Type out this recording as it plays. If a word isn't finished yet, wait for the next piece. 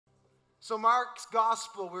So Mark's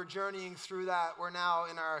gospel, we're journeying through that. We're now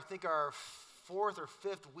in our fourth or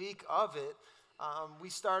fifth week of it.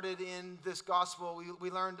 We started in this gospel.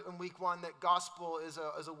 We learned in week one that gospel is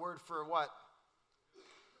a word for what?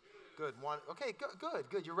 Good. One. Okay,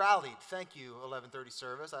 good. You rallied. Thank you, 11:30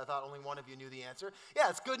 service. I thought only one of you knew the answer. Yeah,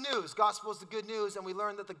 it's good news. Gospel is the good news, and we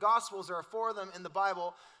learned that the Gospels, there are four of them in the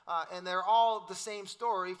Bible, and they're all the same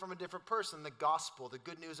story from a different person. The gospel, the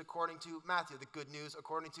good news according to Matthew, the good news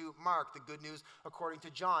according to Mark, the good news according to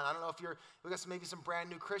John. I don't know if we got maybe some brand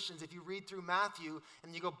new Christians. If you read through Matthew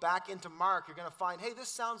and you go back into Mark, you're going to find, hey, this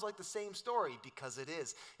sounds like the same story, because it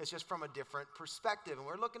is. It's just from a different perspective. And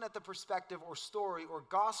we're looking at the perspective or story or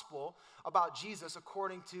gospel about Jesus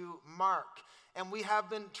according to Mark. And we have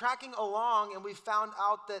been tracking along, and we found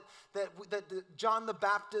out that John the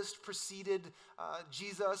Baptist preceded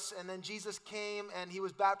Jesus, and then Jesus came and he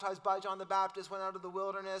was baptized by John the Baptist, went out of the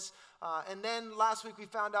wilderness. And then last week we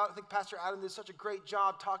found out, I think Pastor Adam did such a great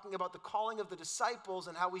job talking about the calling of the disciples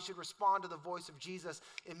and how we should respond to the voice of Jesus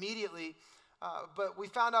immediately. But we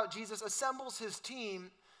found out Jesus assembles his team.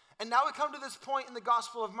 And now we come to this point in the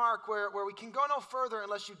Gospel of Mark where we can go no further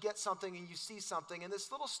unless you get something and you see something. And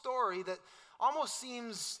this little story that almost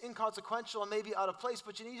seems inconsequential and maybe out of place,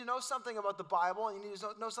 but you need to know something about the Bible and you need to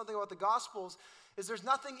know something about the Gospels, is there's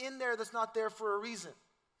nothing in there that's not there for a reason.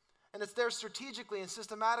 And it's there strategically and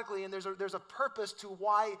systematically, and there's a purpose to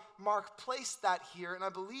why Mark placed that here. And I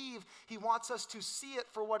believe he wants us to see it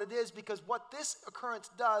for what it is, because what this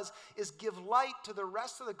occurrence does is give light to the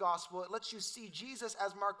rest of the gospel. It lets you see Jesus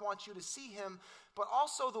as Mark wants you to see him, but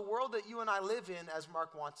also the world that you and I live in as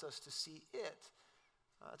Mark wants us to see it.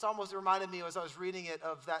 It's almost reminded me as I was reading it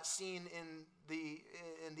of that scene in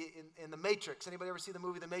the Matrix. Anybody ever see the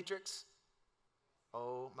movie The Matrix?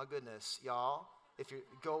 Oh my goodness, y'all. If you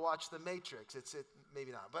go watch The Matrix,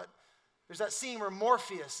 maybe not, but there's that scene where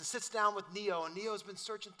Morpheus sits down with Neo, and Neo's been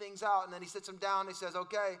searching things out, and then he sits him down and he says,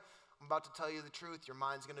 okay, I'm about to tell you the truth. Your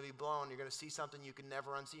mind's going to be blown. You're going to see something you can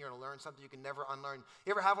never unsee. You're going to learn something you can never unlearn.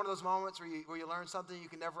 You ever have one of those moments where you learn something you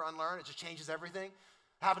can never unlearn? It just changes everything.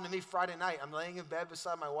 It happened to me Friday night. I'm laying in bed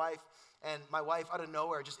beside my wife, and my wife, out of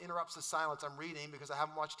nowhere, just interrupts the silence I'm reading because I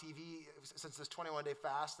haven't watched TV since this 21-day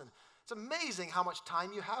fast, and it's amazing how much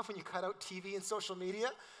time you have when you cut out TV and social media.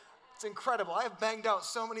 It's incredible. I have banged out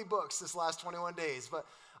so many books this last 21 days, but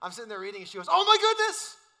I'm sitting there reading, and she goes, oh my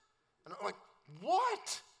goodness! And I'm like,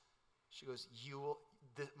 what? She goes,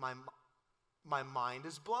 my mind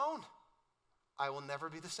is blown. I will never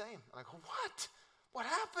be the same. And I go, what? What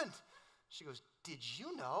happened? She goes, did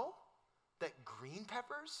you know that green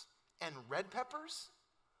peppers and red peppers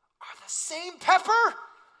are the same pepper?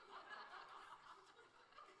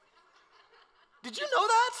 Did you know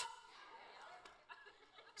that?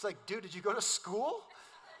 It's like, dude, did you go to school?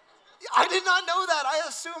 I did not know that. I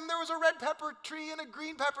assumed there was a red pepper tree and a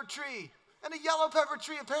green pepper tree and a yellow pepper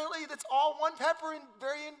tree. Apparently, that's all one pepper in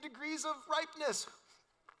varying degrees of ripeness.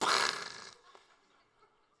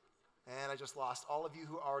 And I just lost all of you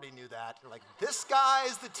who already knew that. You're like, this guy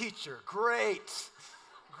is the teacher. Great.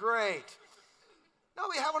 No,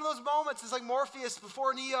 we have one of those moments. It's like Morpheus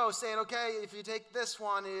before Neo saying, okay, if you take this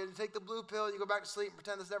one, you take the blue pill, you go back to sleep and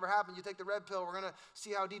pretend this never happened. You take the red pill, we're going to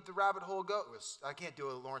see how deep the rabbit hole goes. I can't do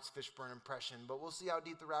a Lawrence Fishburne impression, but we'll see how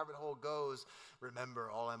deep the rabbit hole goes. Remember,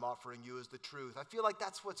 all I'm offering you is the truth. I feel like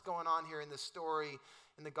that's what's going on here in this story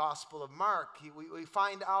in the Gospel of Mark. We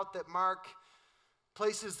find out that Mark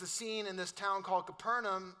places the scene in this town called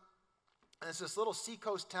Capernaum. And it's this little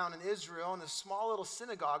seacoast town in Israel, and this small little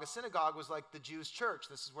synagogue. A synagogue was like the Jews' church.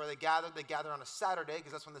 This is where they gathered. They gathered on a Saturday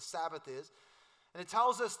because that's when the Sabbath is. And it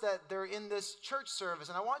tells us that they're in this church service.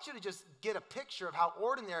 And I want you to just get a picture of how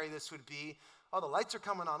ordinary this would be. Oh, the lights are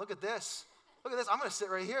coming on. Look at this. Look at this. I'm going to sit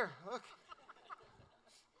right here. Look.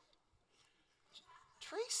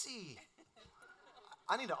 Tracy.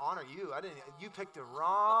 I need to honor you. You picked the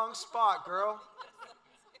wrong spot, girl.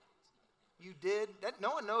 You did. No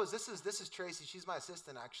one knows. This is Tracy. She's my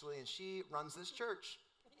assistant, actually, and she runs this church.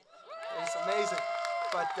 It's amazing.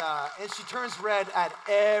 But and she turns red at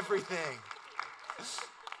everything.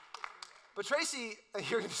 But Tracy,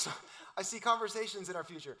 I see conversations in our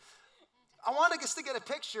future. I want us to get a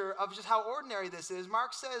picture of just how ordinary this is.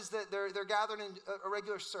 Mark says that they're gathered in a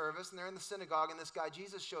regular service, and they're in the synagogue, and this guy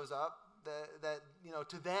Jesus shows up. That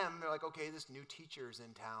to them, they're like, okay, this new teacher's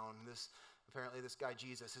in town. Apparently this guy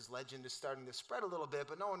Jesus, his legend is starting to spread a little bit,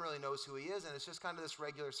 but no one really knows who he is, and it's just kind of this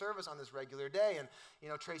regular service on this regular day. And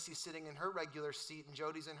Tracy's sitting in her regular seat, and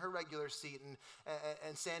Jody's in her regular seat,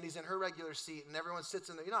 and Sandy's in her regular seat, and everyone sits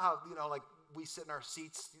in there. You know how like we sit in our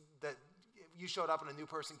seats, that you showed up and a new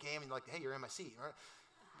person came, and you're like, hey, you're in my seat, right?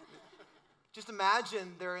 just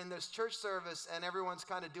imagine they're in this church service and everyone's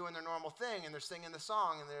kind of doing their normal thing and they're singing the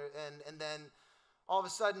song and then all of a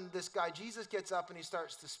sudden this guy Jesus gets up and he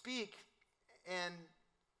starts to speak, and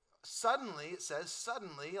suddenly, it says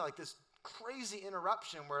suddenly, like this crazy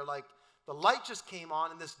interruption where like the light just came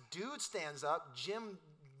on and this dude stands up, Jim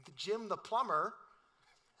the plumber,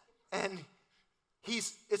 and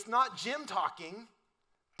it's not Jim talking,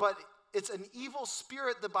 but it's an evil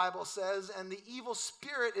spirit, the Bible says, and the evil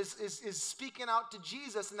spirit is speaking out to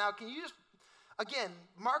Jesus. And now, can you just, again,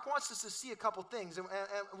 Mark wants us to see a couple things, and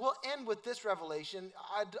we'll end with this revelation.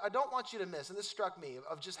 I don't want you to miss, and this struck me,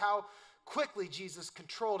 of just how quickly Jesus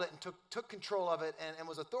controlled it and took control of it and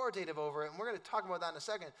was authoritative over it, and we're going to talk about that in a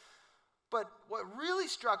second. But what really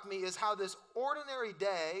struck me is how this ordinary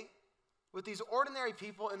day, with these ordinary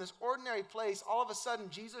people in this ordinary place, all of a sudden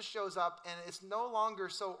Jesus shows up and it's no longer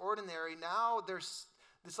so ordinary. Now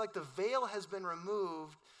it's like the veil has been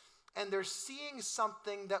removed and they're seeing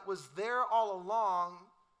something that was there all along,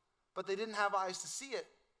 but they didn't have eyes to see it.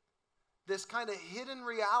 This kind of hidden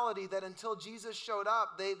reality that until Jesus showed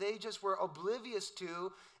up, they just were oblivious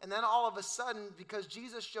to. And then all of a sudden, because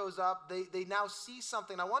Jesus shows up, they now see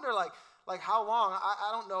something. I wonder, like how long?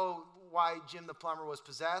 I don't know why Jim the plumber was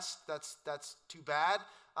possessed. That's too bad.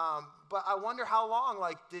 But I wonder how long,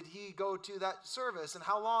 like, did he go to that service? And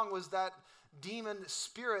how long was that demon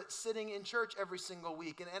spirit sitting in church every single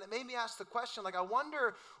week? And it made me ask the question, like, I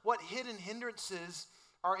wonder what hidden hindrances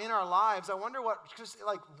are in our lives. I wonder what, just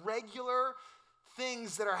like regular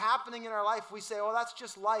things that are happening in our life, we say, oh, that's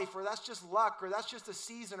just life, or that's just luck, or that's just a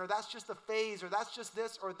season, or that's just a phase, or that's just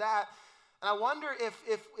this or that. And I wonder if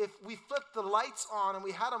we flipped the lights on and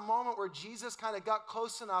we had a moment where Jesus kind of got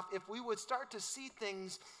close enough, if we would start to see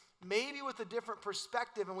things maybe with a different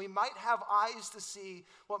perspective, and we might have eyes to see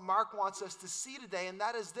what Mark wants us to see today, and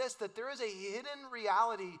that is this, that there is a hidden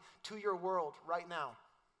reality to your world right now.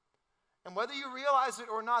 And whether you realize it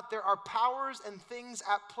or not, there are powers and things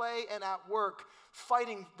at play and at work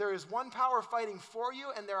fighting. There is one power fighting for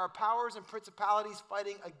you, and there are powers and principalities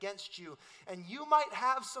fighting against you. And you might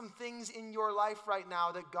have some things in your life right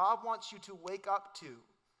now that God wants you to wake up to.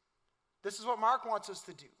 This is what Mark wants us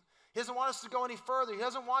to do. He doesn't want us to go any further. He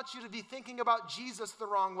doesn't want you to be thinking about Jesus the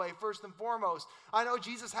wrong way, first and foremost. I know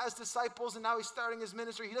Jesus has disciples, and now he's starting his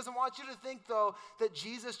ministry. He doesn't want you to think, though, that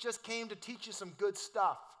Jesus just came to teach you some good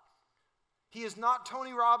stuff. He is not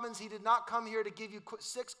Tony Robbins. He did not come here to give you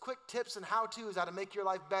 6 quick tips and how-tos how to make your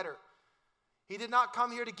life better. He did not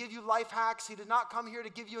come here to give you life hacks. He did not come here to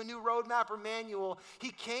give you a new roadmap or manual. He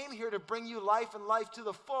came here to bring you life and life to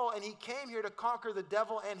the full, and he came here to conquer the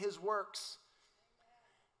devil and his works.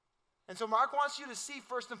 And so Mark wants you to see,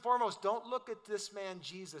 first and foremost, don't look at this man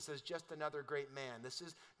Jesus as just another great man.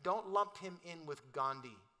 Don't lump him in with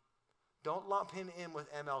Gandhi. Don't lump him in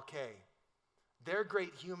with MLK. They're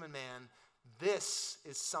great human man. This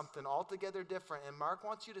is something altogether different. And Mark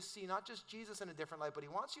wants you to see not just Jesus in a different light, but he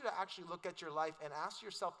wants you to actually look at your life and ask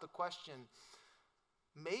yourself the question,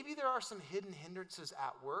 maybe there are some hidden hindrances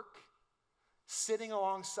at work sitting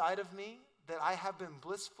alongside of me that I have been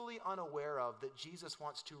blissfully unaware of that Jesus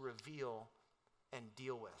wants to reveal and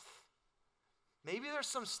deal with. Maybe there's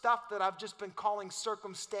some stuff that I've just been calling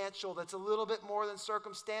circumstantial that's a little bit more than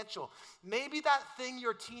circumstantial. Maybe that thing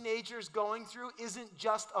your teenager's going through isn't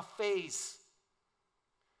just a phase.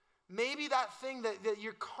 Maybe that thing that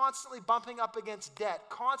you're constantly bumping up against debt,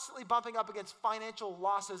 constantly bumping up against financial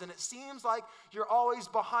losses, and it seems like you're always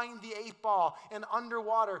behind the 8 ball and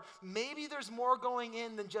underwater. Maybe there's more going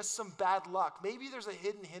in than just some bad luck. Maybe there's a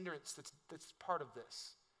hidden hindrance that's part of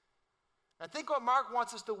this. I think what Mark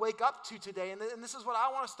wants us to wake up to today, and this is what I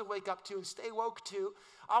want us to wake up to and stay woke to,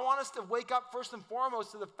 I want us to wake up first and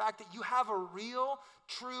foremost to the fact that you have a real,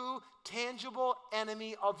 true, tangible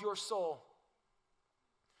enemy of your soul.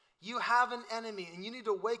 You have an enemy, and you need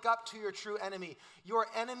to wake up to your true enemy. Your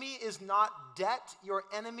enemy is not debt. Your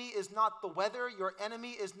enemy is not the weather. Your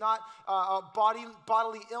enemy is not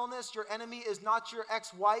bodily illness. Your enemy is not your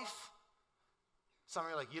ex-wife. Some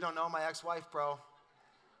of you are like, you don't know my ex-wife, bro.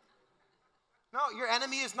 No, your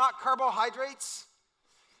enemy is not carbohydrates.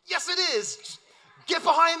 Yes, it is. Get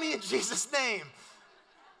behind me in Jesus' name.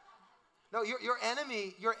 No, your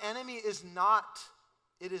enemy is not,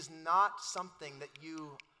 it is not something that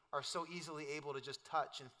you are so easily able to just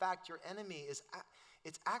touch. In fact, your enemy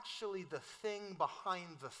it's actually the thing behind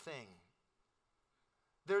the thing.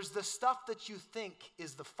 There's the stuff that you think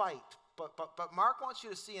is the fight. But Mark wants you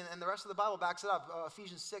to see, and the rest of the Bible backs it up.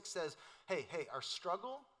 Ephesians 6 says, hey, our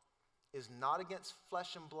struggle is not against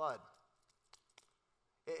flesh and blood.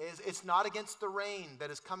 It's not against the rain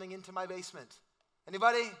that is coming into my basement.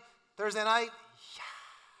 Anybody? Thursday night? Yeah.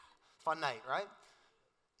 Fun night, right?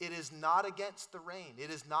 It is not against the rain. It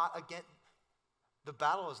is not against, the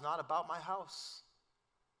battle is not about my house.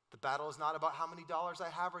 The battle is not about how many dollars I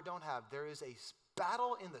have or don't have. There is a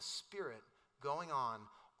battle in the spirit going on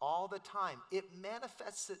all the time. It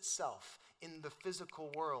manifests itself in the physical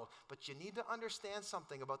world, but you need to understand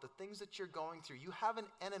something about the things that you're going through. You have an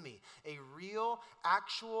enemy, a real,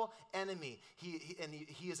 actual enemy.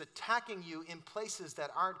 He is attacking you in places that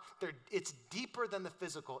aren't there. It's deeper than the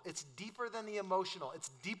physical. It's deeper than the emotional. It's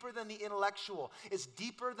deeper than the intellectual. It's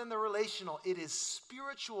deeper than the relational. It is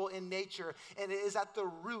spiritual in nature, and it is at the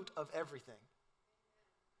root of everything.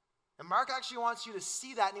 And Mark actually wants you to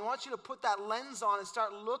see that, and he wants you to put that lens on and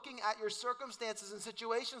start looking at your circumstances and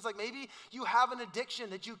situations. Like maybe you have an addiction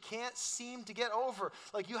that you can't seem to get over.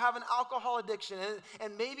 Like you have an alcohol addiction,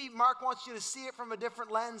 and maybe Mark wants you to see it from a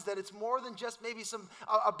different lens, that it's more than just maybe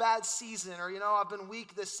a bad season, or, I've been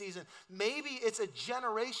weak this season. Maybe it's a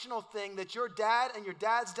generational thing that your dad and your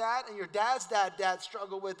dad's dad and your dad's dad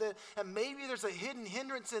struggle with it, and maybe there's a hidden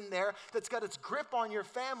hindrance in there that's got its grip on your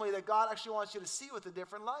family that God actually wants you to see with a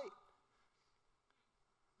different light.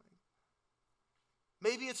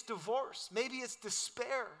 Maybe it's divorce. Maybe it's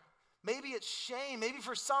despair. Maybe it's shame. Maybe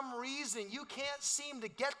for some reason you can't seem to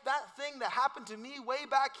get that thing that happened to me way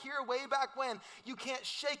back here, way back when. You can't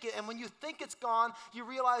shake it. And when you think it's gone, you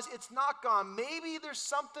realize it's not gone. Maybe there's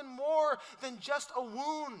something more than just a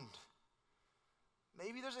wound.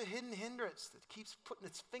 Maybe there's a hidden hindrance that keeps putting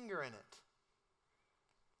its finger in it.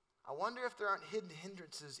 I wonder if there aren't hidden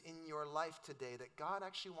hindrances in your life today that God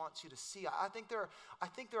actually wants you to see. I think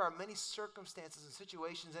there are many circumstances and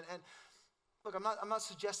situations, and look, I'm not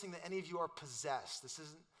suggesting that any of you are possessed. This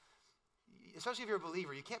isn't, especially if you're a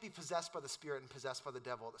believer, you can't be possessed by the Spirit and possessed by the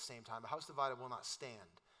devil at the same time. A house divided will not stand.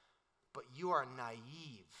 But you are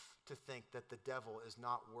naive to think that the devil is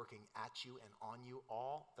not working at you and on you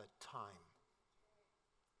all the time.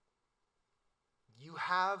 You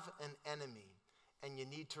have an enemy. And you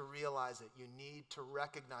need to realize it. You need to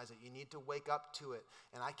recognize it. You need to wake up to it.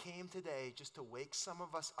 And I came today just to wake some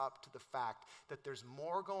of us up to the fact that there's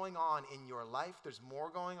more going on in your life. There's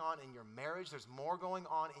more going on in your marriage. There's more going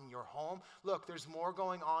on in your home. Look, there's more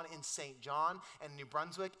going on in St. John and New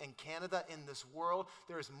Brunswick and Canada, in this world.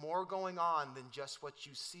 There's more going on than just what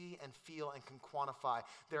you see and feel and can quantify.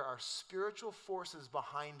 There are spiritual forces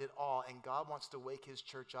behind it all, and God wants to wake his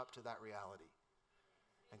church up to that reality.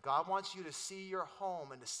 And God wants you to see your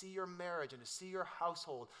home and to see your marriage and to see your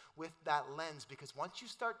household with that lens, because once you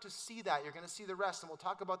start to see that, you're going to see the rest, and we'll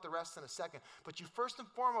talk about the rest in a second. But you first and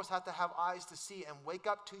foremost have to have eyes to see and wake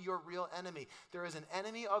up to your real enemy. There is an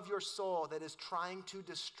enemy of your soul that is trying to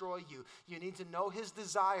destroy you. You need to know his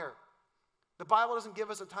desire. The Bible doesn't give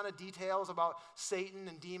us a ton of details about Satan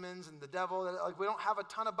and demons and the devil. Like, we don't have a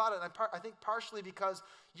ton about it. And I think partially because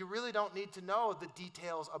you really don't need to know the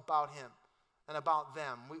details about him and about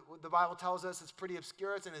them. The Bible tells us it's pretty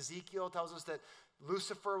obscure. It's in Ezekiel. It tells us that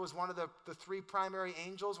Lucifer was one of the three primary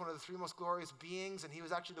angels, one of the three most glorious beings, and he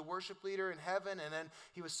was actually the worship leader in heaven, and then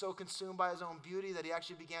he was so consumed by his own beauty that he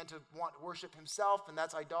actually began to want worship himself, and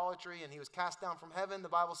that's idolatry, and he was cast down from heaven. The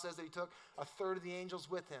Bible says that he took a third of the angels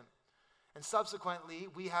with him. And subsequently,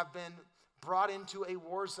 we have been brought into a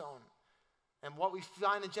war zone. And what we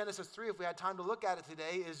find in Genesis 3, if we had time to look at it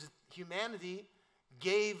today, is humanity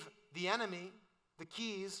gave the enemy the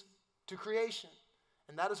keys to creation.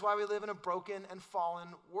 And that is why we live in a broken and fallen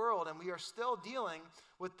world. And we are still dealing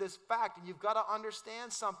with this fact. And you've got to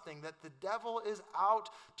understand something, that the devil is out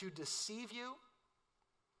to deceive you,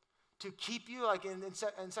 to keep you. Like in 2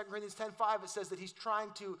 Corinthians 10:5, it says that he's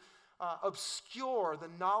trying to obscure the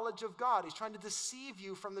knowledge of God. He's trying to deceive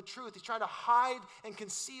you from the truth. He's trying to hide and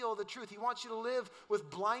conceal the truth. He wants you to live with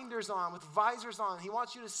blinders on, with visors on. He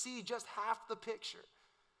wants you to see just half the picture.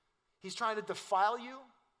 He's trying to defile you.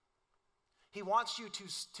 He wants you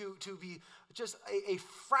to be just a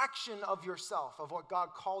fraction of yourself, of what God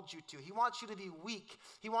called you to. He wants you to be weak.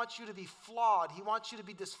 He wants you to be flawed. He wants you to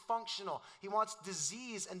be dysfunctional. He wants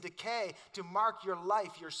disease and decay to mark your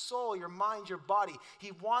life, your soul, your mind, your body.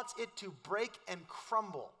 He wants it to break and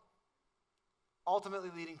crumble, ultimately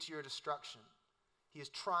leading to your destruction. He is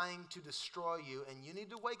trying to destroy you, and you need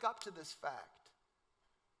to wake up to this fact.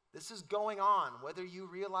 This is going on, whether you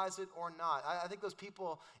realize it or not. I think those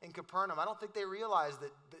people in Capernaum, I don't think they realized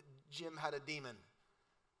that Jim had a demon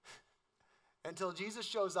until Jesus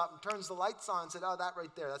shows up and turns the lights on and said, oh, that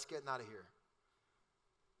right there, that's getting out of here.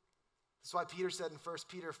 That's why Peter said in 1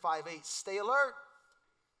 Peter 5:8, stay alert,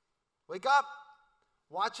 wake up,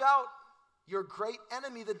 watch out. Your great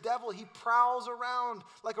enemy, the devil, he prowls around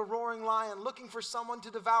like a roaring lion looking for someone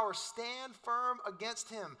to devour. Stand firm against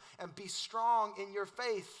him and be strong in your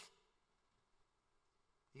faith.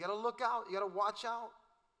 You got to look out. You got to watch out.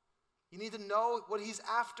 You need to know what he's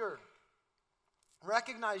after.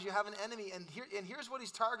 Recognize you have an enemy, and here's what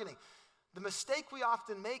he's targeting. The mistake we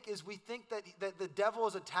often make is we think that the devil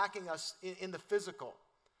is attacking us in the physical.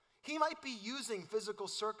 He might be using physical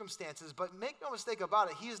circumstances, but make no mistake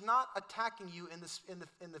about it, he is not attacking you in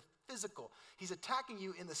the physical. He's attacking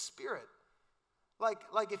you in the spirit.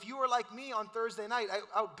 Like if you were like me on Thursday night,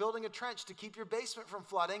 out building a trench to keep your basement from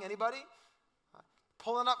flooding. Anybody?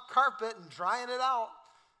 Pulling up carpet and drying it out.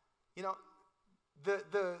 You know,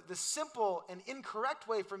 the simple and incorrect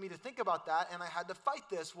way for me to think about that, and I had to fight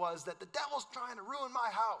this, was that the devil's trying to ruin my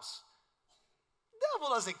house. The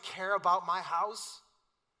devil doesn't care about my house.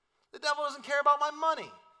 The devil doesn't care about my money.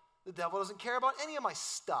 The devil doesn't care about any of my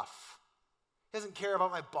stuff. He doesn't care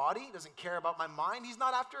about my body. He doesn't care about my mind. He's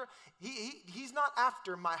not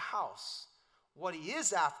after my house. What he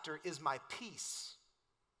is after is my peace.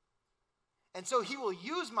 And so he will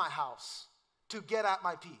use my house to get at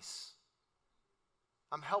my peace.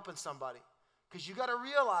 I'm helping somebody. Because you got to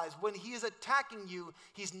realize when he is attacking you,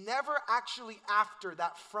 he's never actually after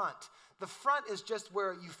that front. The front is just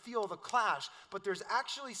where you feel the clash, but there's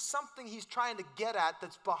actually something he's trying to get at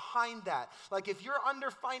that's behind that. Like if you're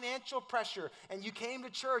under financial pressure and you came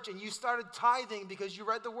to church and you started tithing because you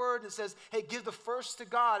read the word and it says, hey, give the first to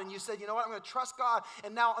God, and you said, you know what, I'm going to trust God,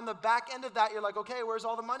 and now on the back end of that, you're like, okay, where's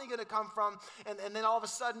all the money going to come from? And then all of a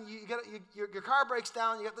sudden, your car breaks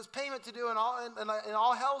down, you got this payment to do, and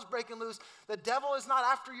all hell's breaking loose. The devil is not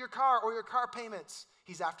after your car or your car payments.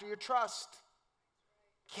 He's after your trust.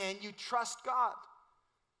 Can you trust God?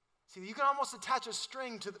 See, you can almost attach a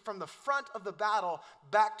string from the front of the battle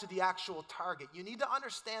back to the actual target. You need to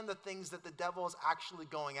understand the things that the devil is actually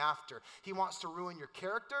going after. He wants to ruin your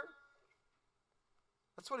character.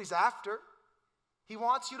 That's what he's after. He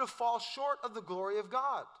wants you to fall short of the glory of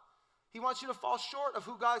God. He wants you to fall short of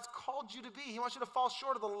who God's called you to be. He wants you to fall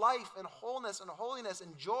short of the life and wholeness and holiness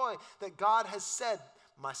and joy that God has said,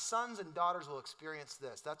 my sons and daughters will experience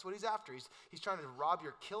this. That's what he's after. He's trying to rob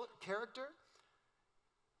your character.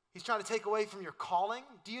 He's trying to take away from your calling.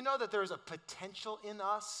 Do you know that there is a potential in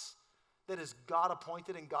us that is God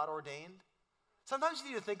appointed and God ordained? Sometimes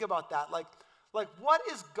you need to think about that. Like what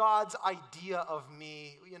is God's idea of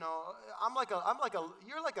me? You know,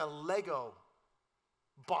 you're like a Lego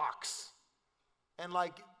box. And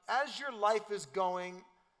like as your life is going,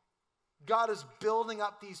 God is building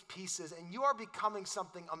up these pieces, and you are becoming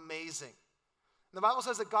something amazing. And the Bible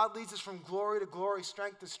says that God leads us from glory to glory,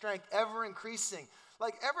 strength to strength, ever increasing.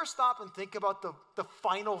 Like, ever stop and think about the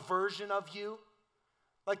final version of you?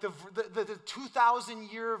 Like the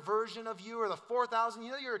 2,000-year version of you, or the 4,000.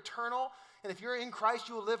 You know you're eternal, and if you're in Christ,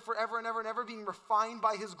 you will live forever and ever and ever, being refined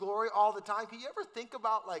by his glory all the time. Can you ever think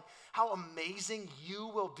about like how amazing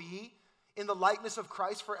you will be in the likeness of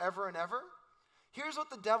Christ forever and ever? Here's what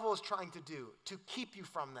the devil is trying to do to keep you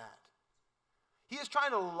from that. He is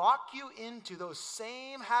trying to lock you into those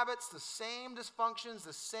same habits, the same dysfunctions,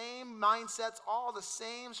 the same mindsets, all the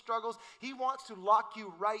same struggles. He wants to lock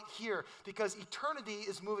you right here because eternity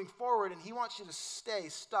is moving forward, and he wants you to stay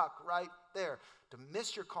stuck right there, to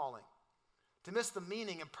miss your calling, to miss the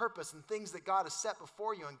meaning and purpose and things that God has set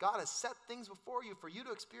before you. And God has set things before you for you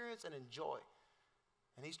to experience and enjoy.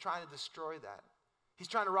 And he's trying to destroy that. He's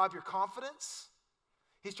trying to rob your confidence.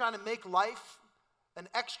 He's trying to make life an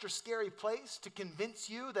extra scary place to convince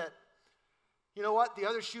you that, you know what, the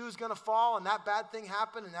other shoe is going to fall and that bad thing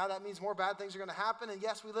happened, and now that means more bad things are going to happen. And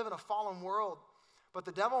yes, we live in a fallen world, but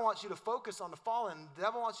the devil wants you to focus on the fallen. The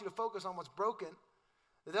devil wants you to focus on what's broken.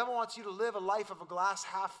 The devil wants you to live a life of a glass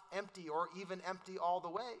half empty or even empty all the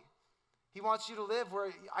way. He wants you to live where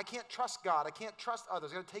I can't trust God. I can't trust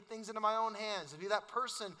others. I got to take things into my own hands. To be that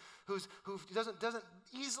person who doesn't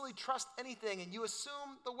easily trust anything, and you assume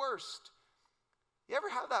the worst. You ever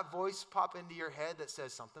have that voice pop into your head that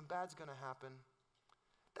says something bad's going to happen?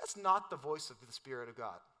 That's not the voice of the Spirit of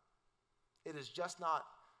God. It is just not.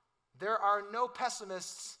 There are no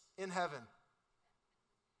pessimists in heaven.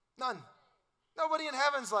 None. Nobody in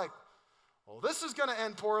heaven's like, well, this is going to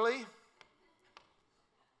end poorly.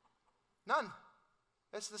 None.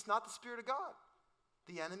 That's not the Spirit of God.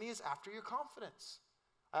 The enemy is after your confidence.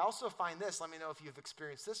 I also find this, let me know if you've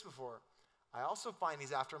experienced this before. I also find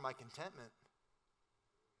he's after my contentment.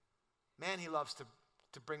 Man, he loves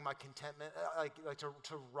to bring my contentment,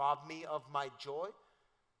 to rob me of my joy.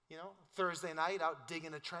 You know, Thursday night out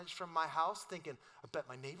digging a trench from my house thinking, I bet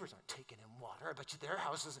my neighbors aren't taking in water. I bet you their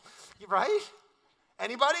house isn't. Right?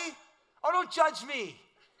 Anybody? Oh, don't judge me.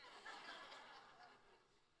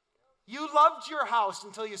 You loved your house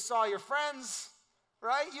until you saw your friends.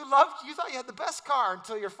 right? You thought you had the best car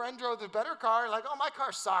until your friend drove the better car. Like, oh, my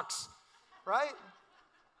car sucks, right?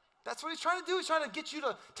 That's what he's trying to do. He's trying to get you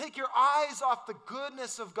to take your eyes off the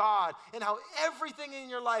goodness of God and how everything in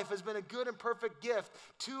your life has been a good and perfect gift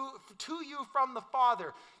to you from the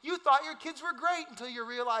Father. You thought your kids were great until you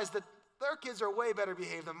realized that their kids are way better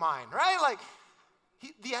behaved than mine, right? Like,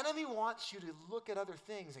 the enemy wants you to look at other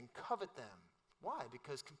things and covet them. Why?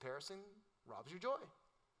 Because comparison robs your joy.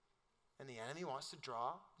 And the enemy wants to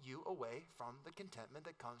draw you away from the contentment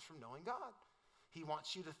that comes from knowing God. He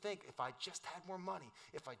wants you to think, if I just had more money,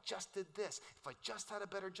 if I just did this, if I just had a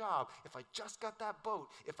better job, if I just got that boat,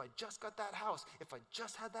 if I just got that house, if I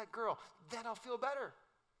just had that girl, then I'll feel better.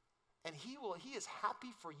 And he is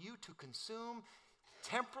happy for you to consume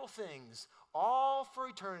temporal things all for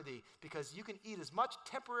eternity, because you can eat as much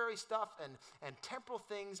temporary stuff and temporal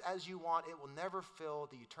things as you want. It will never fill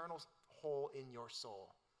the eternal hole in your soul.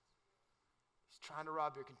 He's trying to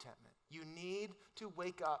rob your contentment. You need to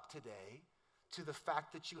wake up today to the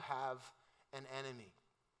fact that you have an enemy.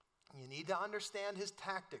 You need to understand his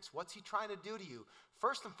tactics. What's he trying to do to you?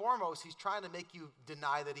 First and foremost, he's trying to make you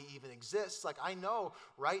deny that he even exists. Like, I know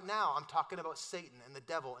right now I'm talking about Satan and the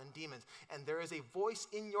devil and demons, and there is a voice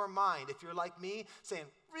in your mind, if you're like me, saying,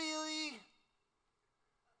 really?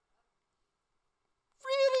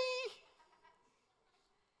 Really?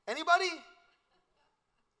 Anybody?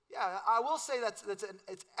 Yeah, I will say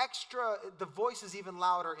it's extra. The voice is even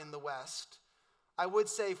louder in the West. I would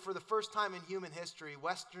say for the first time in human history,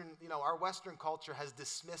 our Western culture has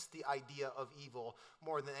dismissed the idea of evil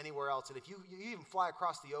more than anywhere else. And if you even fly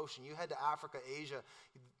across the ocean, you head to Africa, Asia,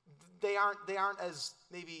 they aren't as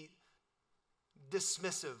maybe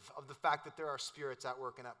dismissive of the fact that there are spirits at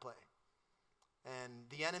work and at play. And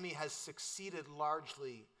the enemy has succeeded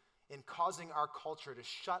largely in causing our culture to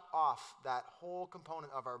shut off that whole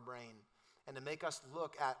component of our brain and to make us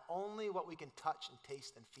look at only what we can touch and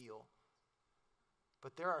taste and feel.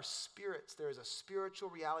 But there are spirits, there is a spiritual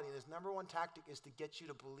reality, and his number one tactic is to get you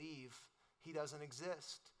to believe he doesn't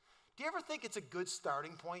exist. Do you ever think it's a good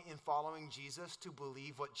starting point in following Jesus to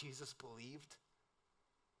believe what Jesus believed?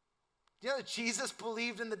 Do you know that Jesus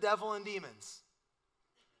believed in the devil and demons?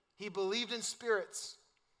 He believed in spirits.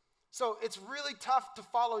 So it's really tough to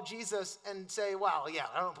follow Jesus and say, well, yeah,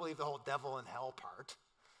 I don't believe the whole devil and hell part,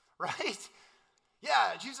 right?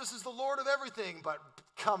 Yeah, Jesus is the Lord of everything, but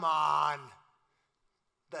come on.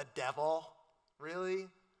 The devil? Really?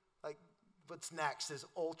 Like, what's next? Is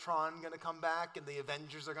Ultron going to come back and the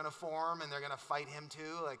Avengers are going to form and they're going to fight him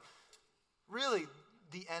too? Like, really,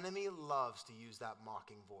 the enemy loves to use that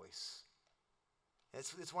mocking voice.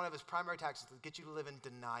 It's one of his primary tactics to get you to live in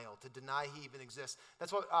denial, to deny he even exists.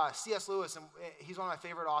 That's what C.S. Lewis, and he's one of my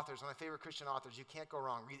favorite authors, one of my favorite Christian authors. You can't go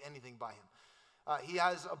wrong. Read anything by him. He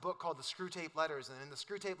has a book called The Screwtape Letters, and in the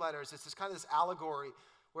Screwtape Letters, it's this allegory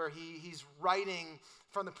where he's writing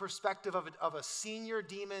from the perspective of a senior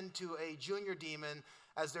demon to a junior demon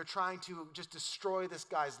as they're trying to just destroy this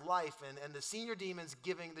guy's life. And the senior demon's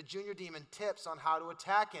giving the junior demon tips on how to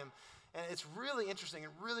attack him. And it's really interesting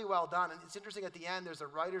and really well done. And it's interesting, at the end, there's a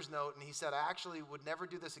writer's note, and he said, I actually would never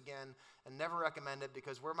do this again and never recommend it,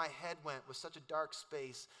 because where my head went was such a dark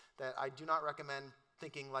space that I do not recommend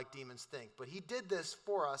thinking like demons think. But he did this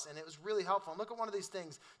for us, and it was really helpful. And look at one of these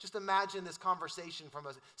things. Just imagine this conversation from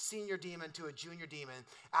a senior demon to a junior demon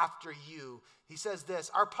after you. He says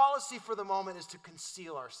this: our policy for the moment is to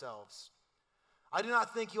conceal ourselves. I do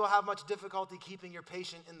not think you will have much difficulty keeping your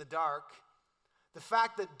patient in the dark. The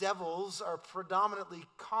fact that devils are predominantly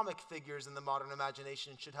comic figures in the modern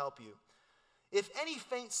imagination should help you. If any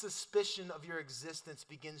faint suspicion of your existence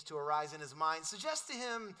begins to arise in his mind, suggest to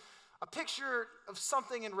him a picture of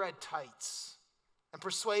something in red tights, and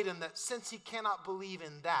persuade him that since he cannot believe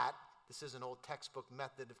in that, this is an old textbook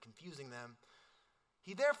method of confusing them,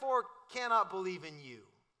 he therefore cannot believe in you.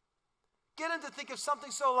 Get him to think of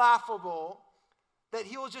something so laughable that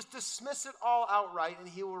he will just dismiss it all outright, and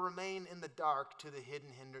he will remain in the dark to the hidden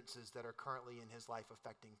hindrances that are currently in his life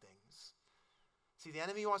affecting things. See, the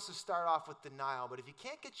enemy wants to start off with denial, but if he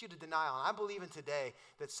can't get you to denial, and I believe in today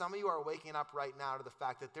that some of you are waking up right now to the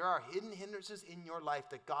fact that there are hidden hindrances in your life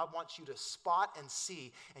that God wants you to spot and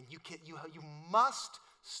see, and you must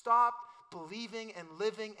stop believing and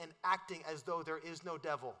living and acting as though there is no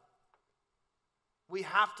devil. We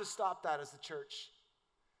have to stop that as the church.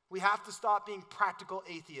 We have to stop being practical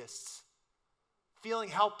atheists, feeling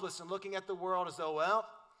helpless and looking at the world as though, well,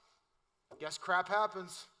 guess crap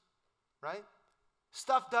happens, right?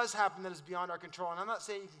 Stuff does happen that is beyond our control. And I'm not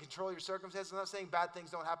saying you can control your circumstances. I'm not saying bad things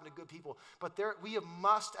don't happen to good people. But we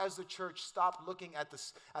must, as the church, stop looking at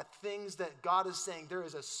things that God is saying. There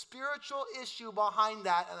is a spiritual issue behind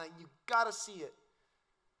that, and you got to see it.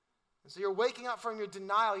 And so you're waking up from your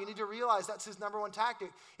denial. You need to realize that's his number one tactic.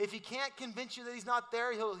 If he can't convince you that he's not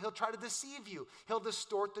there, he'll try to deceive you. He'll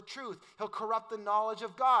distort the truth. He'll corrupt the knowledge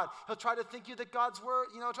of God. He'll try to think you that God's word,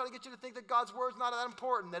 try to get you to think that God's word's not that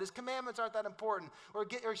important, that his commandments aren't that important, or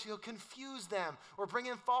he'll confuse them, or bring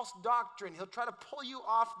in false doctrine. He'll try to pull you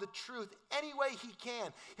off the truth any way he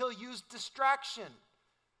can. He'll use distraction.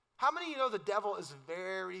 How many of you know the devil is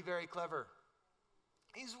very, very clever?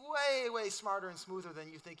 He's way, way smarter and smoother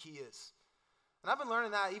than you think he is. And I've been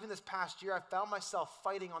learning that even this past year. I found myself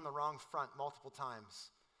fighting on the wrong front multiple times,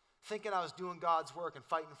 thinking I was doing God's work and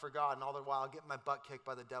fighting for God, and all the while getting my butt kicked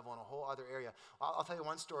by the devil in a whole other area. I'll tell you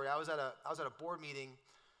one story. I was at a board meeting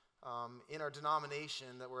in our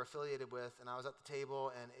denomination that we're affiliated with, and I was at the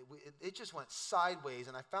table, and it just went sideways,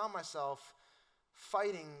 and I found myself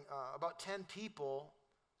fighting about 10 people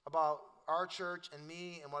about our church and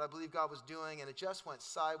me and what I believe God was doing, and it just went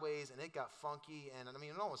sideways, and it got funky, and I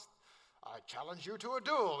mean, I challenge you to a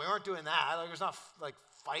duel. We weren't doing that. It was not like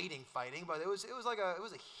fighting, but it was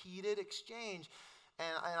a heated exchange,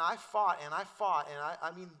 and I fought, and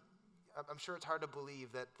I mean, I'm sure it's hard to believe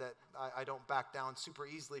that I don't back down super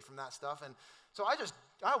easily from that stuff, and so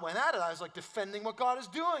I went at it. I was like defending what God is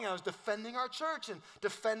doing. I was defending our church and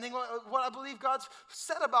defending what I believe God's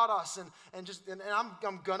said about us, and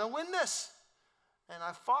I'm gonna win this. And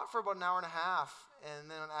I fought for about an hour and a half, and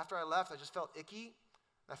then after I left, I just felt icky,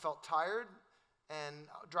 and I felt tired, and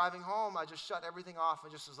driving home, I just shut everything off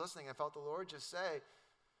and just was listening. I felt the Lord just say,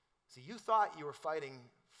 "So you thought you were fighting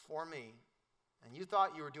for me, and you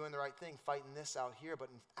thought you were doing the right thing, fighting this out here, but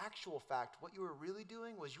in actual fact, what you were really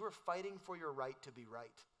doing was you were fighting for your right to be right.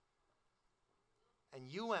 And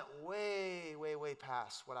you went way, way, way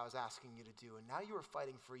past what I was asking you to do, and now you were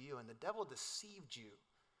fighting for you, and the devil deceived you.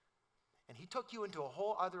 And he took you into a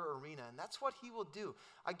whole other arena, and that's what he will do.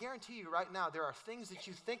 I guarantee you right now, there are things that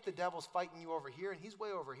you think the devil's fighting you over here, and he's way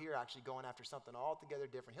over here actually going after something altogether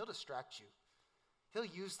different. He'll distract you. He'll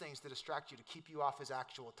use things to distract you, to keep you off his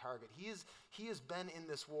actual target. He has been in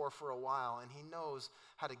this war for a while, and he knows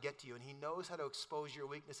how to get to you, and he knows how to expose your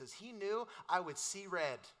weaknesses. He knew I would see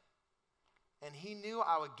red, and he knew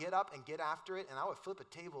I would get up and get after it, and I would flip a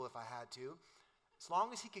table if I had to, as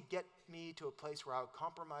long as he could get me to a place where I would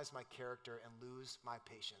compromise my character and lose my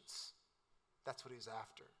patience. That's what he's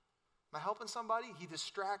after. Am I helping somebody? He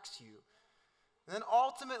distracts you. And then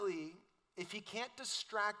ultimately, if he can't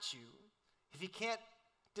distract you, if he can't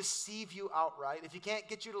deceive you outright, if he can't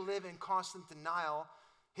get you to live in constant denial,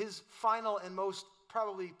 his final and most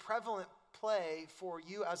probably prevalent play for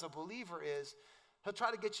you as a believer is he'll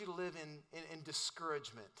try to get you to live in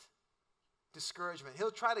discouragement. Discouragement.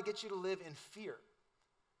 He'll try to get you to live in fear.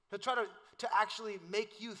 He'll try to actually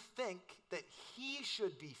make you think that he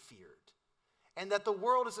should be feared, and that the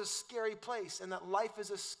world is a scary place, and that life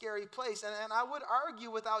is a scary place. And I would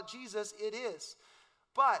argue without Jesus, it is.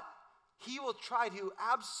 But he will try to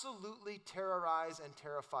absolutely terrorize and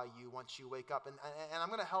terrify you once you wake up. And I'm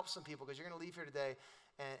going to help some people, because you're going to leave here today.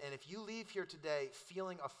 And if you leave here today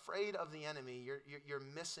feeling afraid of the enemy, you're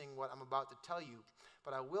missing what I'm about to tell you.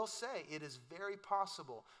 But I will say it is very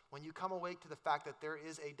possible when you come awake to the fact that there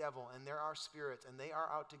is a devil and there are spirits and they are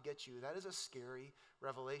out to get you. That is a scary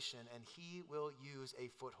revelation, and he will use a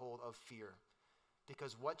foothold of fear,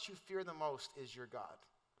 because what you fear the most is your God.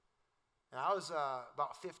 And I was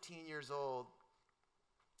about 15 years old,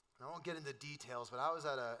 and I won't get into details, but I was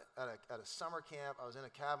at a summer camp. I was in a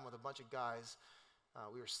cabin with a bunch of guys.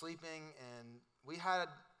 We were sleeping, and we had,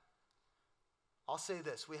 I'll say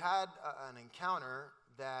this, we had an encounter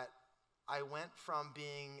that I went from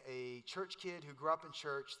being a church kid who grew up in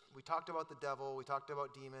church. We talked about the devil, we talked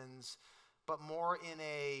about demons, but more in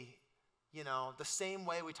the same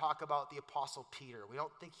way we talk about the Apostle Peter. We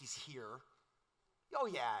don't think he's here. Oh,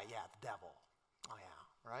 yeah, the devil. Oh,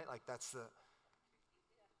 yeah, right? Like that's the...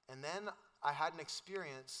 And then I had an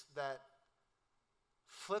experience that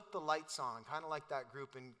flipped the lights on, kind of like that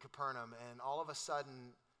group in Capernaum, and all of a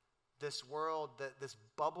sudden, this world, this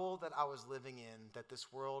bubble that I was living in, that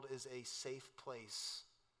this world is a safe place,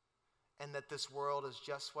 and that this world is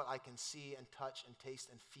just what I can see and touch and taste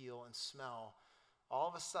and feel and smell, all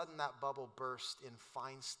of a sudden that bubble burst in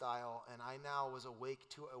fine style, and I now was awake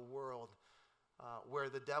to a world where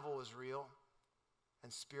the devil was real,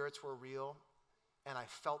 and spirits were real, and I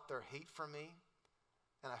felt their hate for me,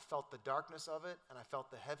 and I felt the darkness of it, and I felt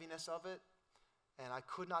the heaviness of it, and I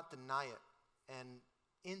could not deny it. And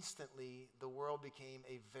instantly the world became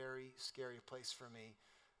a very scary place for me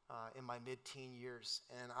in my mid-teen years.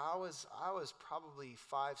 And I was probably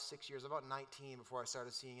 5, 6 years, about 19 before I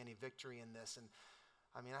started seeing any victory in this. And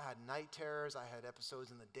I mean, I had night terrors, I had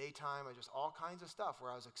episodes in the daytime, I just all kinds of stuff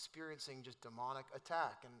where I was experiencing just demonic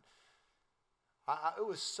attack. And it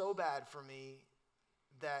was so bad for me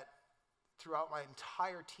that throughout my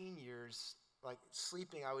entire teen years, like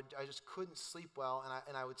sleeping, I just couldn't sleep well,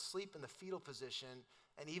 and I would sleep in the fetal position,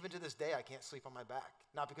 and even to this day, I can't sleep on my back.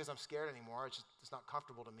 Not because I'm scared anymore, it's not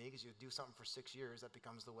comfortable to me, because you do something for 6 years, that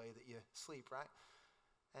becomes the way that you sleep, right?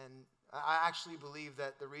 And I actually believe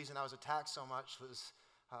that the reason I was attacked so much was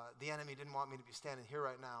the enemy didn't want me to be standing here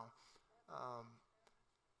right now.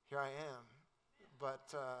 Here I am.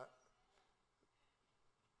 But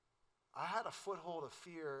I had a foothold of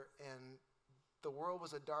fear, and the world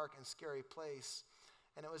was a dark and scary place.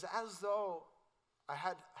 And it was as though I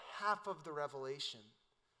had half of the revelation.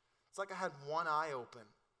 It's like I had one eye open,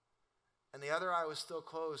 and the other eye was still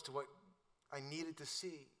closed to what I needed to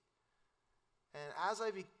see. And as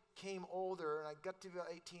I became older, and I got to be about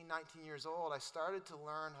 18, 19 years old, I started to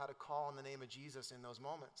learn how to call on the name of Jesus in those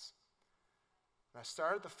moments. And I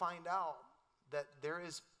started to find out that there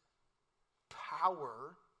is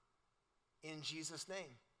power in Jesus'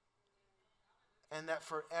 name. And that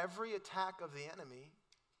for every attack of the enemy,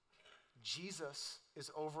 Jesus is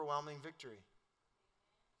overwhelming victory.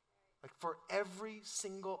 Like for every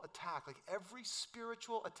single attack, like every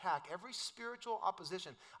spiritual attack, every spiritual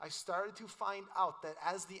opposition, I started to find out that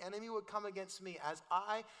as the enemy would come against me, as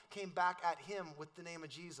I came back at him with the name of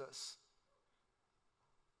Jesus,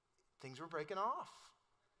 things were breaking off.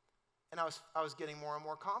 And I was getting more and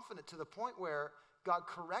more confident to the point where God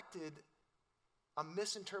corrected a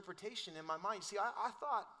misinterpretation in my mind. See, I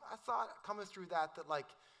thought coming through that like,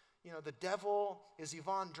 you know, the devil is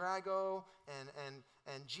Ivan Drago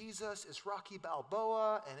and Jesus is Rocky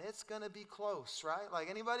Balboa, and it's going to be close, right? Like,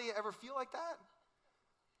 anybody ever feel like that?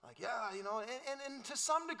 Like, yeah, you know, and to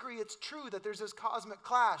some degree it's true that there's this cosmic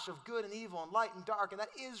clash of good and evil and light and dark, and that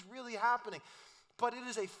is really happening. But it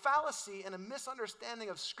is a fallacy and a misunderstanding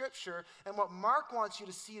of Scripture, and what Mark wants you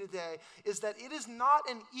to see today is that it is not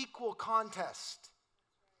an equal contest.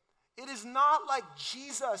 It is not like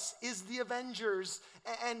Jesus is the Avengers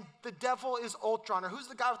and the devil is Ultron, or who's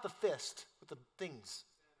the guy with the fist, with the things?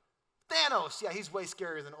 Thanos. Yeah, he's way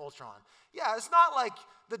scarier than Ultron. Yeah, it's not like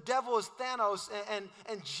the devil is Thanos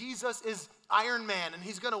and Jesus is Iron Man and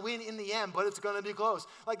he's going to win in the end, but it's going to be close.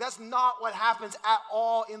 Like, that's not what happens at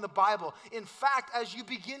all in the Bible. In fact, as you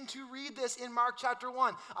begin to read this in Mark chapter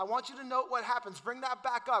 1, I want you to note what happens. Bring that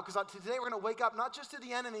back up, because today we're going to wake up not just to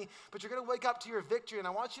the enemy, but you're going to wake up to your victory. And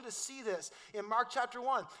I want you to see this in Mark chapter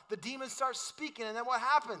 1. The demon starts speaking, and then what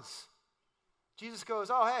happens? Jesus goes,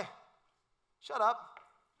 oh, hey, shut up.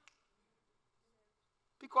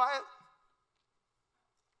 Be quiet.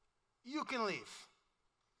 You can leave.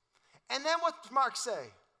 And then what does Mark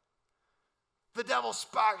say? The devil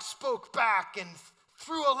spoke back and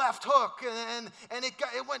threw a left hook, and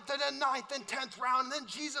it went to the 9th and 10th round, and then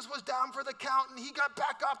Jesus was down for the count, and he got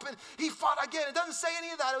back up, and he fought again. It doesn't say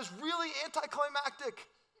any of that. It was really anticlimactic.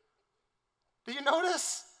 Did you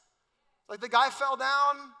notice? Like, the guy fell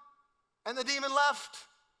down, and the demon left,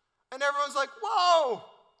 and everyone's like, whoa,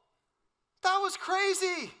 that was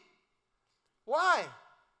crazy. Why?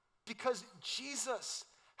 Because Jesus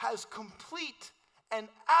has complete and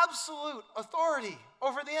absolute authority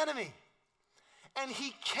over the enemy. And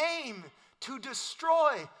he came to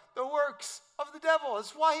destroy the works of the devil.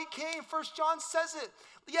 That's why he came. 1 John says it.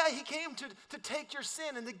 Yeah, he came to take your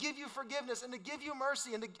sin and to give you forgiveness and to give you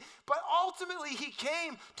mercy. But ultimately, he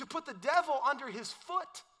came to put the devil under his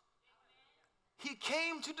foot. He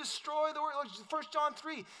came to destroy the works. 1 John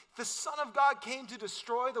 3, the Son of God came to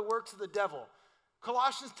destroy the works of the devil.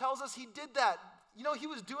 Colossians tells us he did that. You know, he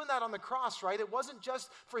was doing that on the cross, right? It wasn't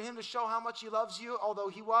just for him to show how much he loves you, although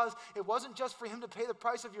he was. It wasn't just for him to pay the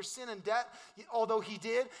price of your sin and debt, although he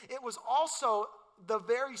did. It was also the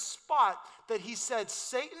very spot that he said,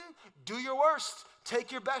 Satan, do your worst.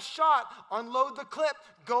 Take your best shot. Unload the clip.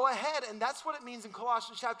 Go ahead. And that's what it means in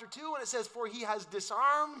Colossians chapter 2 when it says, for he has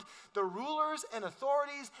disarmed the rulers and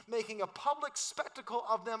authorities, making a public spectacle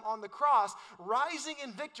of them on the cross, rising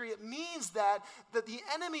in victory. It means that the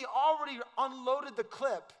enemy already unloaded the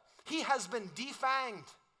clip. He has been defanged.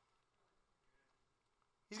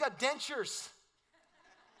 He's got dentures.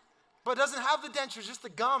 But doesn't have the dentures, just the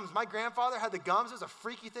gums. My grandfather had the gums. It was a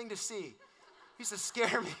freaky thing to see. He used to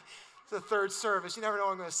scare me. The third service. You never know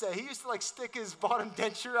what I'm going to say. He used to like stick his bottom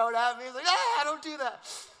denture out at me. He's like, don't do that.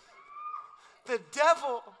 The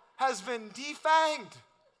devil has been defanged.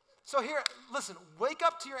 So here, listen, wake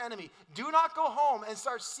up to your enemy. Do not go home and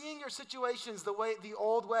start seeing your situations the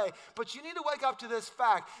old way. But you need to wake up to this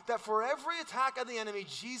fact that for every attack of the enemy,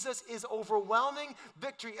 Jesus is overwhelming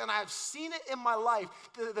victory. And I've seen it in my life.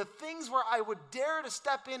 The things where I would dare to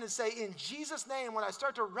step in and say, in Jesus' name, when I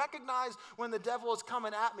start to recognize when the devil is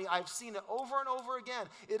coming at me, I've seen it over and over again.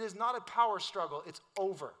 It is not a power struggle. It's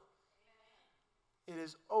over. It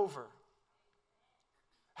is over.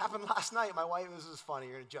 Happened last night. My wife, this is funny.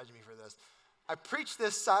 You're going to judge me for this. I preached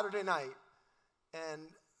this Saturday night, and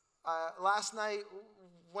last night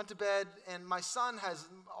went to bed, and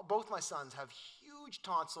both my sons have huge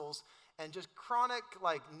tonsils and just chronic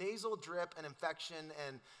like nasal drip and infection.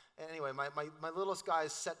 And anyway, my littlest guy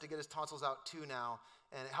is set to get his tonsils out too now,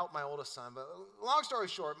 and it helped my oldest son. But long story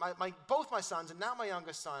short, both my sons and now my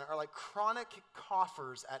youngest son are like chronic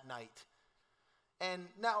coughers at night. And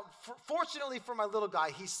now, fortunately for my little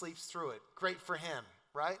guy, he sleeps through it. Great for him,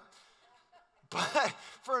 right? But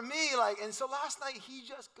for me, and so last night, he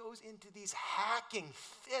just goes into these hacking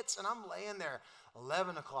fits, and I'm laying there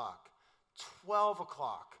 11 o'clock, 12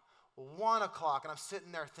 o'clock, 1 o'clock, and I'm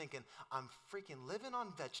sitting there thinking, I'm freaking living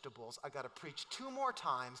on vegetables. I got to preach 2 more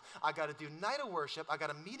times. I got to do night of worship. I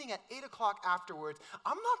got a meeting at 8 o'clock afterwards.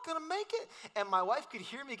 I'm not going to make it. And my wife could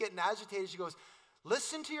hear me getting agitated. She goes,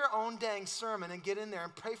 listen to your own dang sermon and get in there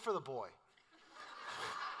and pray for the boy.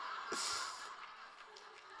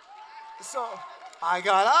 So I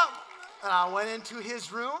got up and I went into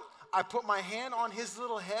his room. I put my hand on his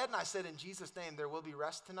little head and I said, in Jesus' name, there will be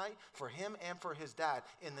rest tonight for him and for his dad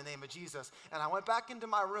in the name of Jesus. And I went back into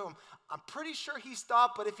my room. I'm pretty sure he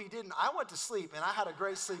stopped, but if he didn't, I went to sleep and I had a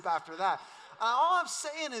great sleep after that. All I'm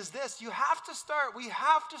saying is this, we have to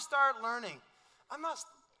start learning.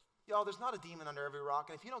 Y'all, there's not a demon under every rock,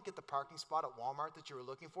 and if you don't get the parking spot at Walmart that you were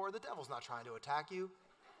looking for, the devil's not trying to attack you.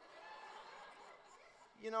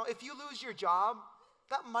 If you lose your job,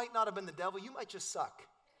 that might not have been the devil. You might just suck.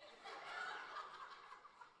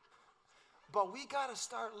 But we got to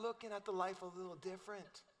start looking at the life a little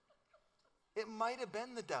different. It might have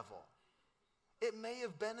been the devil. It may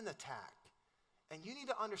have been an attack. And you need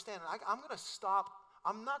to understand, I'm going to stop.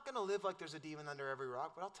 I'm not going to live like there's a demon under every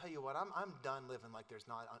rock, but I'll tell you what, I'm done living like there's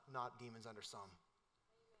not demons under some.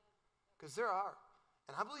 Because there are.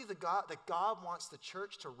 And I believe that God wants the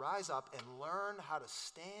church to rise up and learn how to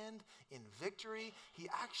stand in victory. He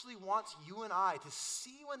actually wants you and I to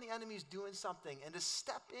see when the enemy's doing something and to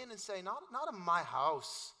step in and say, not in my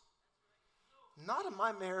house, not in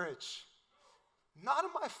my marriage, not in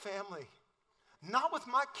my family, not with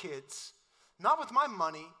my kids, not with my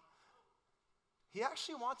money. He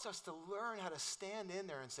actually wants us to learn how to stand in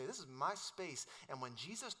there and say, this is my space. And when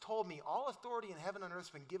Jesus told me all authority in heaven and earth has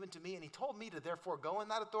been given to me, and he told me to therefore go in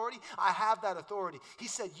that authority, I have that authority. He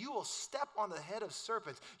said, you will step on the head of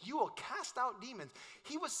serpents. You will cast out demons.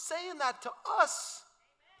 He was saying that to us,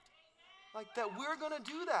 like that we're going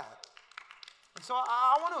to do that. And so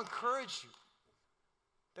I want to encourage you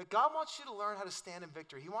that God wants you to learn how to stand in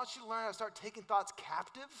victory. He wants you to learn how to start taking thoughts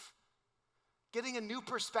captive, getting a new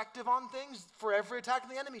perspective on things. For every attack of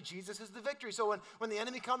the enemy, Jesus is the victory. So when the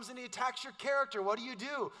enemy comes and he attacks your character, what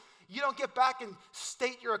do? You don't get back and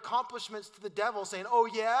state your accomplishments to the devil saying, oh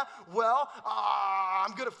yeah, well,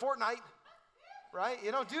 I'm good at Fortnite, right?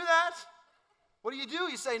 You don't do that. What do?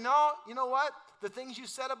 You say, no, you know what? The things you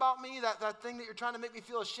said about me, that thing that you're trying to make me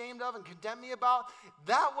feel ashamed of and condemn me about,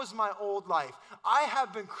 that was my old life. I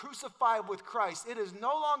have been crucified with Christ. It is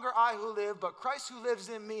no longer I who live, but Christ who lives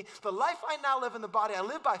in me. The life I now live in the body, I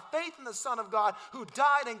live by faith in the Son of God who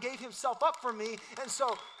died and gave himself up for me. And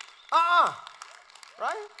so,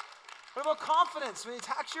 right? What about confidence? When he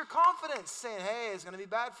attacks your confidence, saying, hey, it's going to be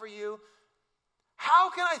bad for you. How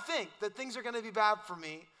can I think that things are going to be bad for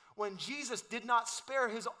me when Jesus did not spare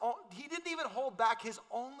his own, he didn't even hold back his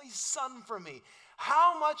only son for me?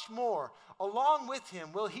 How much more, along with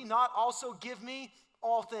him, will he not also give me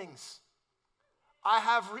all things? I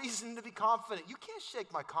have reason to be confident. You can't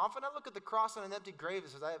shake my confidence. I look at the cross on an empty grave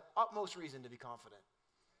and says, I have utmost reason to be confident.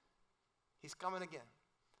 He's coming again.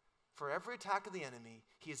 For every attack of the enemy,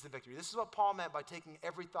 he is the victory. This is what Paul meant by taking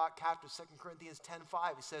every thought captive. 2 Corinthians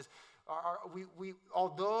 10:5, he says,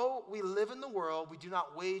 although we live in the world, we do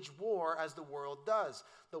not wage war as the world does.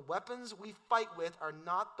 The weapons we fight with are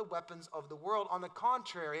not the weapons of the world. On the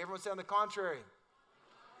contrary, everyone say on the contrary.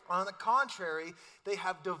 On the contrary, they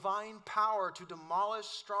have divine power to demolish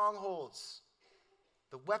strongholds.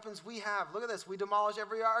 The weapons we have, look at this, we demolish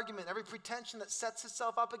every argument, every pretension that sets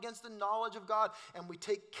itself up against the knowledge of God, and we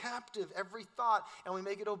take captive every thought, and we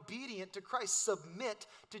make it obedient to Christ, submit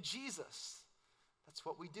to Jesus. That's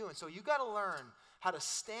what we do. And so you got to learn how to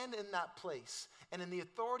stand in that place and in the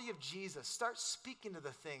authority of Jesus, start speaking to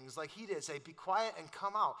the things like he did. Say, be quiet and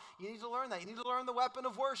come out. You need to learn that. You need to learn the weapon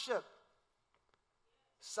of worship.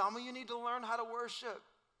 Some of you need to learn how to worship.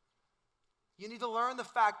 You need to learn the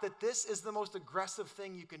fact that this is the most aggressive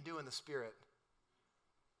thing you can do in the spirit.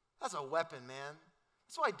 That's a weapon, man.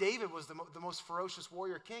 That's why David was the most ferocious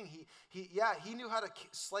warrior king. He knew how to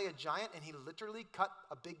slay a giant, and he literally cut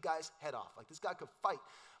a big guy's head off. Like, this guy could fight.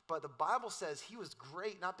 But the Bible says he was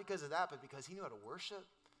great, not because of that, but because he knew how to worship.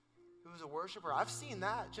 He was a worshiper. I've seen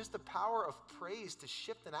that, just the power of praise to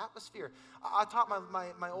shift an atmosphere. I taught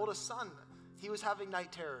my oldest son, he was having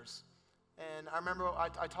night terrors. And I remember I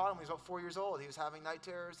taught him when he was about 4 years old. He was having night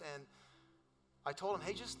terrors, and I told him,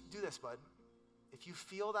 hey, just do this, bud. If you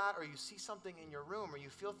feel that or you see something in your room or you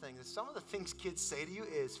feel things, and some of the things kids say to you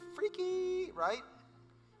is freaky, right?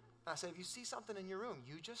 And I say, if you see something in your room,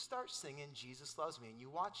 you just start singing Jesus Loves Me, and you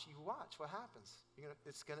watch what happens.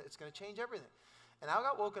 It's gonna change everything. And I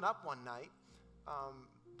got woken up one night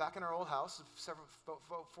back in our old house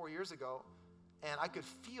about 4 years ago, and I could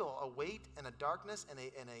feel a weight and a darkness and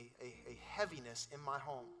a heaviness in my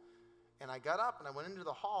home. And I got up and I went into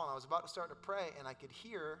the hall, and I was about to start to pray, and I could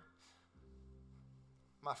hear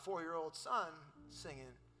my 4-year-old son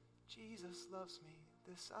singing, Jesus loves me,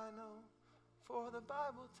 this I know, for the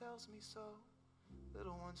Bible tells me so.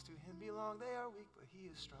 Little ones to him belong, they are weak, but he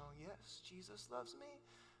is strong. Yes, Jesus loves me.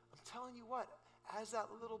 I'm telling you what, as that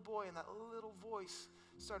little boy and that little voice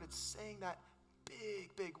started saying that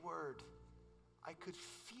big, big word, I could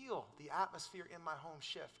feel the atmosphere in my home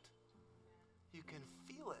shift. You can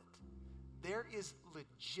feel it. There is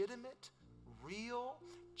legitimate, real,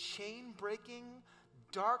 chain-breaking,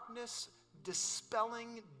 darkness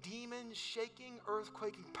dispelling, demon shaking,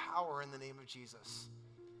 earthquaking power in the name of Jesus.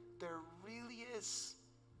 There really is.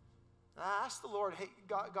 And I asked the Lord, hey,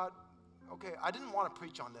 God, okay, I didn't want to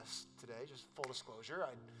preach on this today, just full disclosure.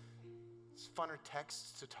 It's funner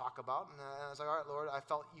texts to talk about. And I was like, all right, Lord, I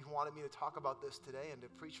felt you wanted me to talk about this today and to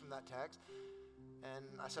preach from that text. And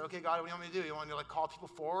I said, okay, God, what do you want me to do? You want me to call people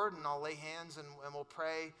forward and I'll lay hands and we'll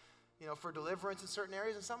pray, for deliverance in certain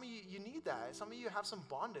areas? And some of you need that. Some of you have some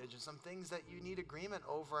bondage and some things that you need agreement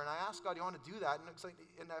over. And I asked God, do you want to do that?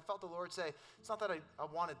 And I felt the Lord say, it's not that I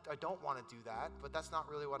don't want to do that, but that's not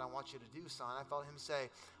really what I want you to do, son. I felt him say,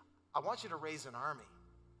 I want you to raise an army.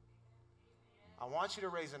 I want you to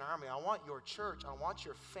raise an army. I want your church, I want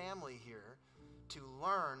your family here to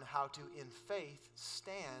learn how to, in faith,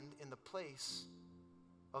 stand in the place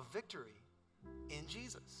of victory in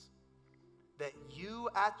Jesus. That you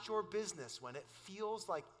at your business, when it feels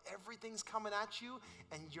like everything's coming at you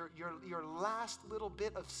and your last little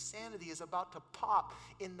bit of sanity is about to pop,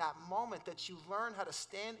 in that moment that you learn how to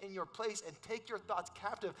stand in your place and take your thoughts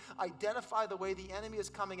captive, identify the way the enemy is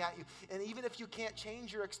coming at you. And even if you can't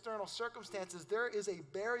change your external circumstances, there is a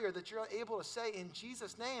barrier that you're able to say, in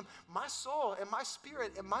Jesus' name, my soul and my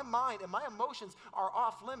spirit and my mind and my emotions are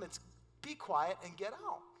off limits. Be quiet and get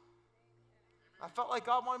out. I felt like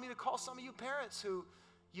God wanted me to call some of you parents who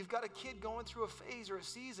you've got a kid going through a phase or a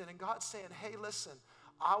season, and God's saying, hey, listen,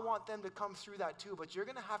 I want them to come through that too, but you're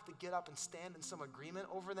going to have to get up and stand in some agreement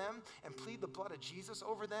over them and plead the blood of Jesus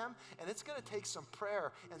over them, and it's going to take some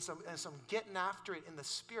prayer and some getting after it in the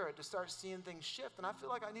spirit to start seeing things shift. And I feel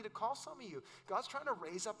like I need to call some of you. God's trying to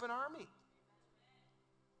raise up an army.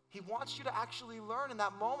 He wants you to actually learn in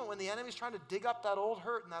that moment when the enemy's trying to dig up that old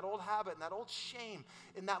hurt and that old habit and that old shame,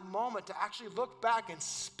 in that moment to actually look back and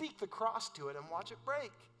speak the cross to it and watch it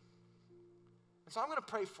break. And so I'm going to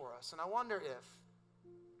pray for us, and I wonder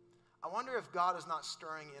if God is not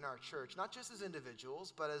stirring in our church, not just as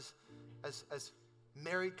individuals, but as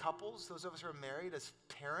married couples, those of us who are married, as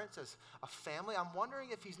parents, as a family. I'm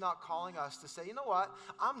wondering if he's not calling us to say, you know what,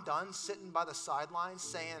 I'm done sitting by the sidelines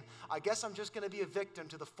saying, I guess I'm just going to be a victim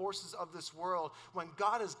to the forces of this world, when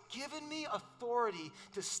God has given me authority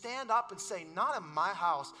to stand up and say, not in my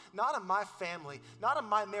house, not in my family, not in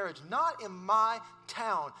my marriage, not in my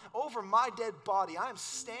town, over my dead body. I am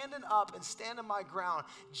standing up and standing my ground.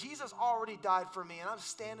 Jesus already died for me, and I'm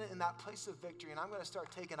standing in that place of victory, and I'm going to start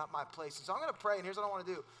taking up my place. And so I'm going to pray, and here's what I want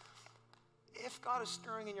to do. If God is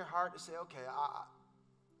stirring in your heart to say, okay,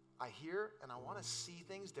 I hear and I want to see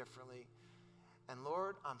things differently, and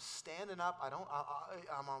Lord, I'm standing up.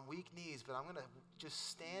 I'm on weak knees, but I'm going to just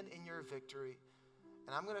stand in your victory,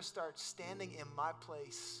 and I'm going to start standing in my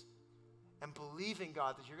place and believing,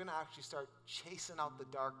 God, that you're going to actually start chasing out the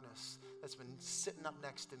darkness that's been sitting up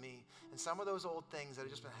next to me. And some of those old things that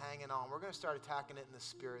have just been hanging on, we're going to start attacking it in the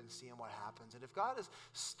spirit and seeing what happens. And if God is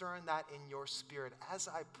stirring that in your spirit, as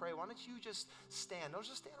I pray, why don't you just stand? Don't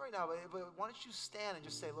just stand right now, but why don't you stand and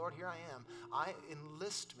just say, Lord, here I am.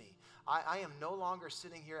 Enlist me. I am no longer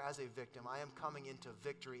sitting here as a victim. I am coming into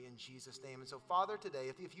victory in Jesus' name. And so, Father, today,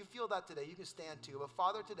 if you feel that today, you can stand too. But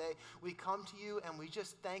Father, today, we come to you and we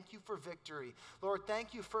just thank you for victory. Lord,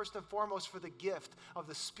 thank you first and foremost for the gift of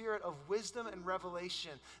the spirit of wisdom and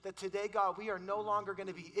revelation. That today, God, we are no longer going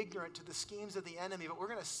to be ignorant to the schemes of the enemy, but we're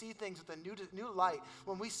going to see things with a new light.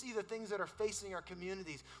 When we see the things that are facing our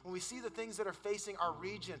communities, when we see the things that are facing our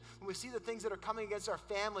region, when we see the things that are coming against our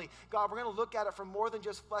family, God, we're going to look at it from more than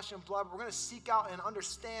just flesh and blood. We're going to seek out and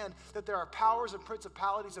understand that there are powers and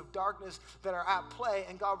principalities of darkness that are at play.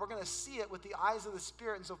 And God, we're going to see it with the eyes of the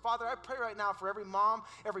Spirit. And so, Father, I pray right now for every mom,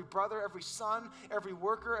 every brother, every son, every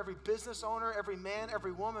worker, every business owner, every man,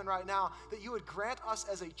 every woman right now, that you would grant us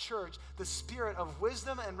as a church the spirit of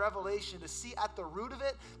wisdom and revelation to see at the root of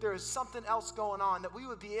it there is something else going on, that we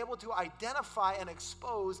would be able to identify and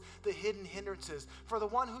expose the hidden hindrances. For the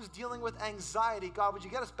one who's dealing with anxiety, God, would you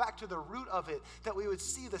get us back to the root of it, that we would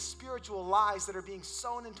see the spiritual lies that are being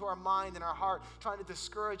sown into our mind and our heart, trying to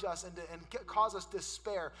discourage us and cause us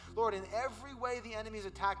despair. Lord, in every way the enemy is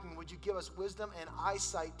attacking, would you give us wisdom and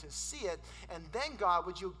eyesight to see it? And then, God,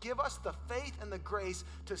 would you give us the faith and the grace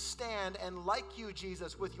to stand and, like you,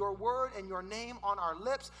 Jesus, with your word and your name on our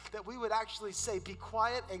lips, that we would actually say, be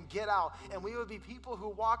quiet and get out. And we would be people who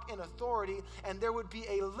walk in authority, and there would be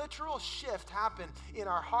a literal shift happen in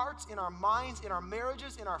our hearts, in our minds, in our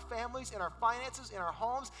marriages, in our families, in our finances, in our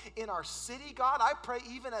homes, in our city. God, I pray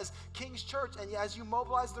even as King's Church and as you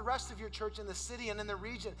mobilize the rest of your church in the city and in the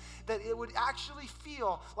region, that it would actually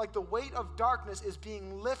feel like the weight of darkness is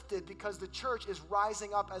being lifted because the church is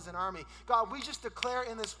rising up as an army. God, we just declare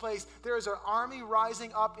in this place there is an army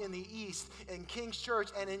rising up in the east in King's Church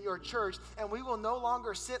and in your church, and we will no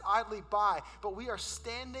longer sit idly by, but we are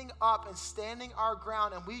standing up and standing our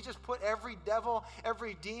ground, and we just put every devil,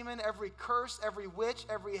 every demon, every curse, every witch,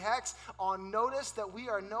 every hex on notice that we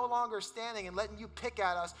are no longer standing and letting you pick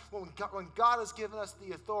at us when God has given us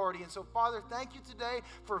the authority. And so, Father, thank you today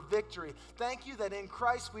for victory. Thank you that in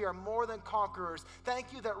Christ we are more than conquerors.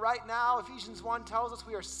 Thank you that right now, Ephesians 1 tells us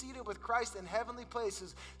we are seated with Christ in heavenly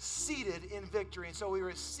places, seated in victory. And so we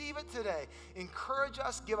receive it today. Encourage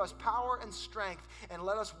us, give us power and strength, and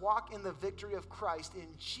let us walk in the victory of Christ in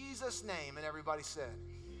Jesus' name. And everybody said,